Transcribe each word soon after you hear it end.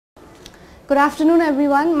Good afternoon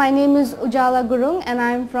everyone, my name is Ujala Gurung and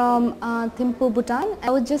I'm from Thimphu Bhutan. I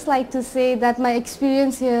would just like to say that my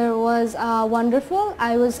experience here was wonderful.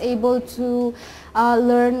 I was able to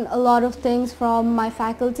learn a lot of things from my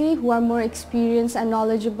faculty who are more experienced and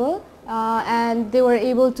knowledgeable. And they were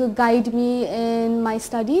able to guide me in my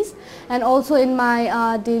studies and also in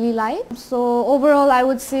my daily life. So overall I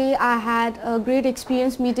would say I had a great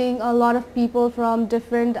experience meeting a lot of people from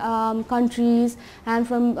different countries and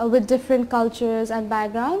with different cultures and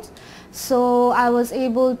backgrounds. So I was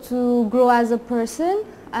able to grow as a person,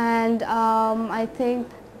 and I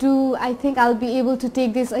think I'll be able to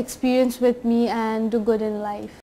take this experience with me and do good in life.